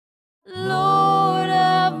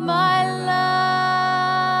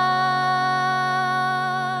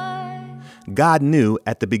God knew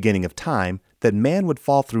at the beginning of time that man would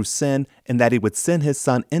fall through sin and that he would send his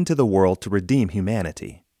Son into the world to redeem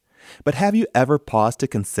humanity. But have you ever paused to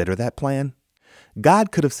consider that plan?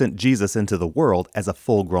 God could have sent Jesus into the world as a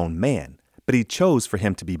full-grown man, but he chose for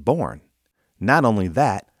him to be born. Not only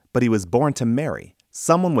that, but he was born to Mary,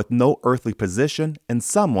 someone with no earthly position and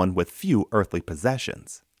someone with few earthly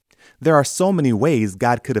possessions. There are so many ways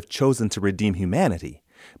God could have chosen to redeem humanity,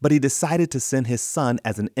 but he decided to send his Son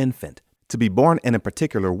as an infant, to be born in a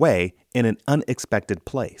particular way in an unexpected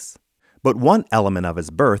place. But one element of his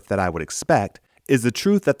birth that I would expect is the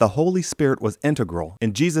truth that the Holy Spirit was integral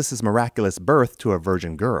in Jesus' miraculous birth to a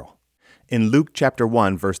virgin girl. In Luke chapter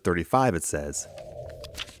 1, verse 35, it says,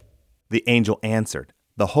 "The angel answered,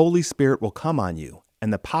 'The Holy Spirit will come on you,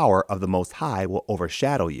 and the power of the Most High will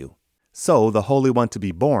overshadow you. So the Holy One to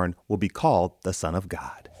be born will be called the Son of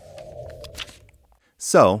God.'"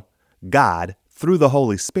 So, God, through the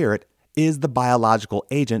Holy Spirit, is the biological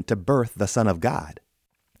agent to birth the Son of God.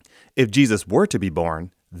 If Jesus were to be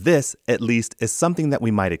born, this, at least, is something that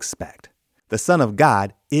we might expect. The Son of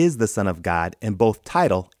God is the Son of God in both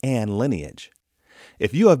title and lineage.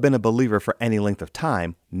 If you have been a believer for any length of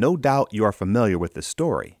time, no doubt you are familiar with this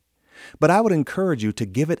story. But I would encourage you to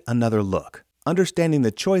give it another look, understanding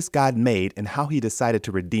the choice God made and how he decided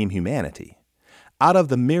to redeem humanity. Out of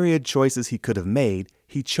the myriad choices he could have made,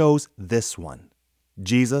 he chose this one.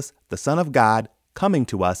 Jesus, the Son of God, coming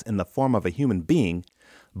to us in the form of a human being,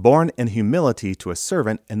 born in humility to a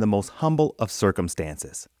servant in the most humble of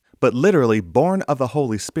circumstances, but literally born of the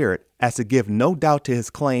Holy Spirit as to give no doubt to his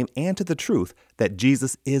claim and to the truth that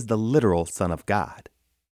Jesus is the literal Son of God.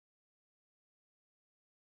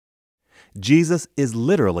 Jesus is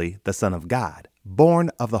literally the Son of God, born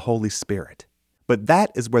of the Holy Spirit. But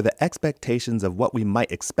that is where the expectations of what we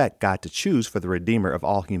might expect God to choose for the Redeemer of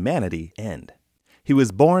all humanity end. He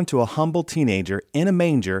was born to a humble teenager in a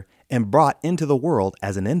manger and brought into the world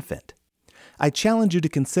as an infant. I challenge you to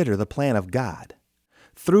consider the plan of God.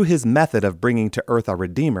 Through his method of bringing to earth our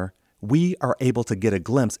Redeemer, we are able to get a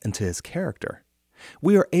glimpse into his character.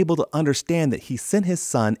 We are able to understand that he sent his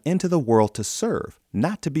Son into the world to serve,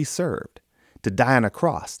 not to be served, to die on a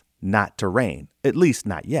cross, not to reign, at least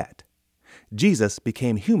not yet. Jesus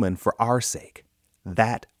became human for our sake.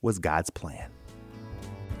 That was God's plan.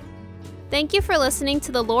 Thank you for listening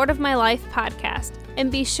to the Lord of My Life podcast, and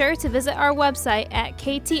be sure to visit our website at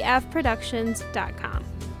ktfproductions.com.